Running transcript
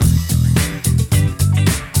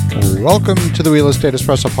Welcome to the Real Estate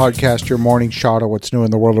Espresso Podcast, your morning shot of what's new in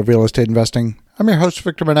the world of real estate investing. I'm your host,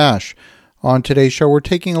 Victor Menashe. On today's show, we're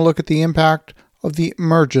taking a look at the impact of the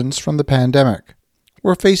emergence from the pandemic.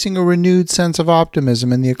 We're facing a renewed sense of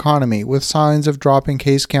optimism in the economy with signs of dropping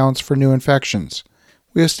case counts for new infections.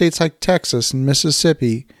 We have states like Texas and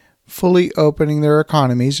Mississippi fully opening their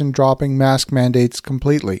economies and dropping mask mandates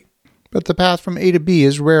completely. But the path from A to B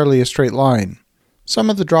is rarely a straight line.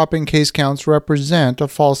 Some of the dropping case counts represent a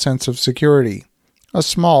false sense of security. A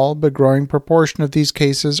small but growing proportion of these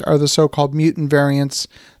cases are the so-called mutant variants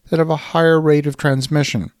that have a higher rate of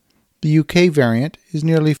transmission. The UK variant is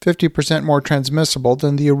nearly 50% more transmissible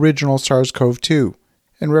than the original SARS-CoV-2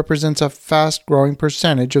 and represents a fast-growing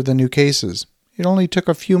percentage of the new cases. It only took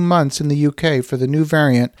a few months in the UK for the new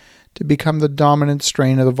variant to become the dominant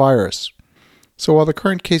strain of the virus. So while the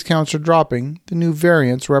current case counts are dropping, the new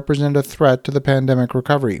variants represent a threat to the pandemic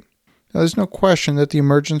recovery. Now, there's no question that the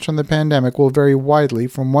emergence from the pandemic will vary widely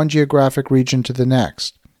from one geographic region to the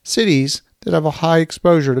next. Cities that have a high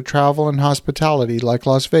exposure to travel and hospitality, like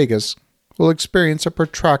Las Vegas, will experience a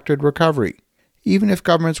protracted recovery. Even if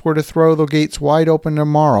governments were to throw the gates wide open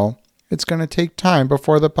tomorrow, it's going to take time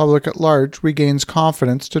before the public at large regains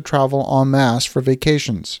confidence to travel en masse for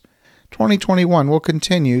vacations. 2021 will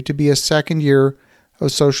continue to be a second year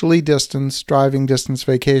of socially distanced driving distance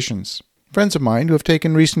vacations. Friends of mine who have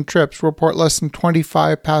taken recent trips report less than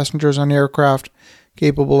 25 passengers on aircraft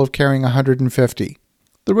capable of carrying 150.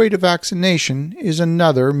 The rate of vaccination is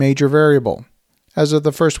another major variable. As of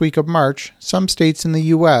the first week of March, some states in the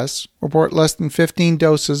U.S. report less than 15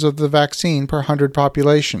 doses of the vaccine per 100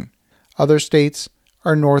 population. Other states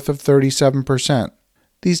are north of 37%.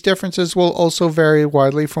 These differences will also vary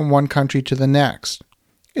widely from one country to the next.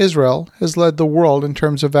 Israel has led the world in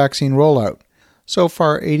terms of vaccine rollout. So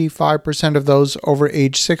far, 85% of those over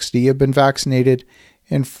age 60 have been vaccinated,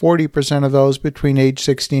 and 40% of those between age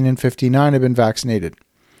 16 and 59 have been vaccinated.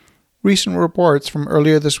 Recent reports from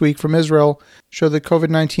earlier this week from Israel show that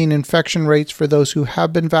COVID-19 infection rates for those who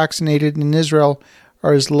have been vaccinated in Israel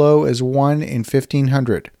are as low as 1 in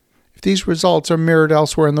 1,500. If these results are mirrored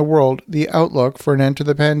elsewhere in the world, the outlook for an end to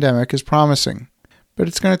the pandemic is promising. But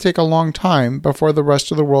it's going to take a long time before the rest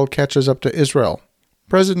of the world catches up to Israel.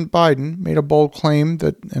 President Biden made a bold claim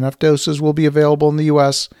that enough doses will be available in the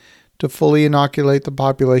U.S. to fully inoculate the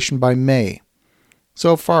population by May.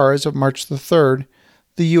 So far, as of March the 3rd,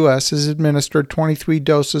 the U.S. has administered 23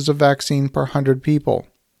 doses of vaccine per 100 people.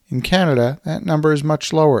 In Canada, that number is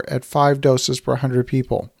much lower at 5 doses per 100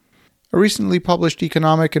 people. A recently published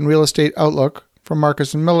economic and real estate outlook from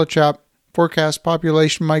Marcus and Millichap forecasts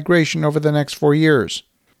population migration over the next 4 years.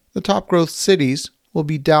 The top growth cities will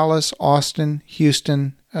be Dallas, Austin,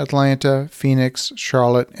 Houston, Atlanta, Phoenix,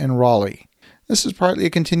 Charlotte, and Raleigh. This is partly a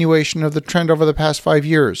continuation of the trend over the past 5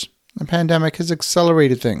 years. The pandemic has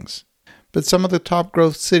accelerated things. But some of the top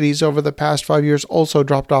growth cities over the past 5 years also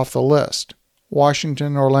dropped off the list.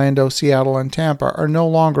 Washington, Orlando, Seattle, and Tampa are no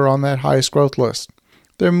longer on that highest growth list.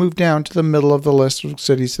 They're moved down to the middle of the list of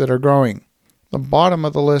cities that are growing. The bottom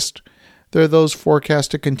of the list, there are those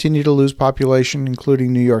forecast to continue to lose population,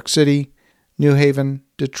 including New York City, New Haven,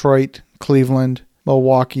 Detroit, Cleveland,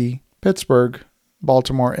 Milwaukee, Pittsburgh,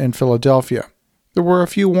 Baltimore, and Philadelphia. There were a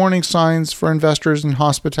few warning signs for investors in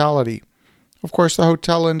hospitality. Of course, the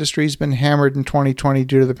hotel industry has been hammered in 2020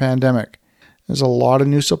 due to the pandemic. There's a lot of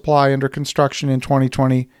new supply under construction in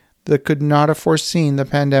 2020 that could not have foreseen the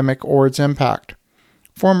pandemic or its impact.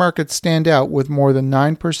 4 markets stand out with more than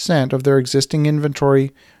 9% of their existing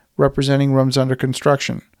inventory representing rooms under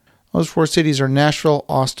construction. Those 4 cities are Nashville,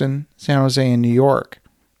 Austin, San Jose, and New York.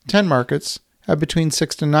 10 markets have between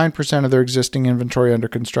 6 to 9% of their existing inventory under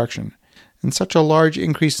construction. And such a large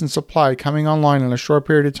increase in supply coming online in a short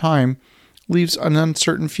period of time leaves an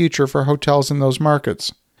uncertain future for hotels in those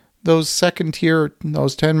markets. Those second tier,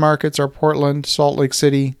 those 10 markets are Portland, Salt Lake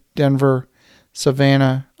City, Denver,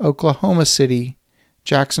 Savannah, Oklahoma City,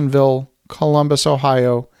 Jacksonville, Columbus,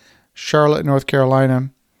 Ohio, Charlotte, North Carolina,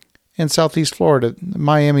 and Southeast Florida, the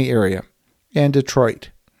Miami area, and Detroit.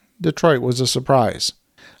 Detroit was a surprise.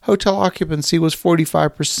 Hotel occupancy was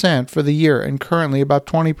 45% for the year, and currently about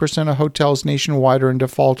 20% of hotels nationwide are in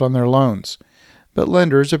default on their loans. But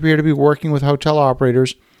lenders appear to be working with hotel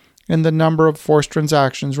operators, and the number of forced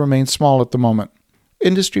transactions remains small at the moment.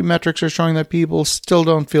 Industry metrics are showing that people still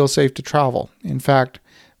don't feel safe to travel. In fact,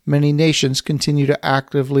 many nations continue to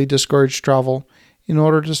actively discourage travel in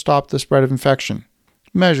order to stop the spread of infection.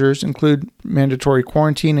 Measures include mandatory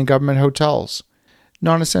quarantine in government hotels.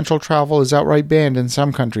 Non-essential travel is outright banned in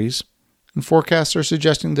some countries, and forecasts are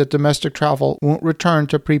suggesting that domestic travel won't return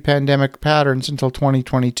to pre-pandemic patterns until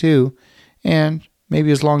 2022, and maybe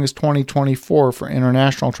as long as 2024 for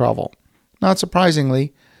international travel. Not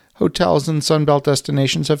surprisingly, hotels in Sunbelt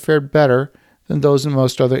destinations have fared better than those in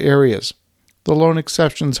most other areas. The lone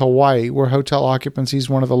exception is Hawaii, where hotel occupancy is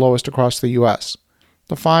one of the lowest across the U.S.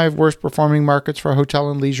 The 5 worst performing markets for hotel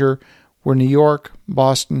and leisure were New York,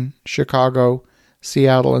 Boston, Chicago,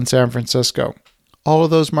 Seattle, and San Francisco. All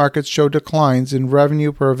of those markets show declines in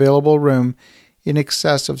revenue per available room in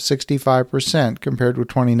excess of 65% compared with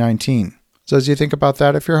 2019. So as you think about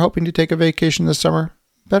that, if you're hoping to take a vacation this summer,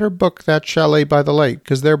 better book that chalet by the lake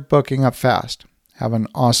because they're booking up fast. Have an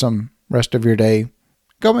awesome rest of your day.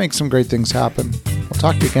 Go make some great things happen. We'll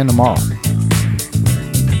talk to you again tomorrow.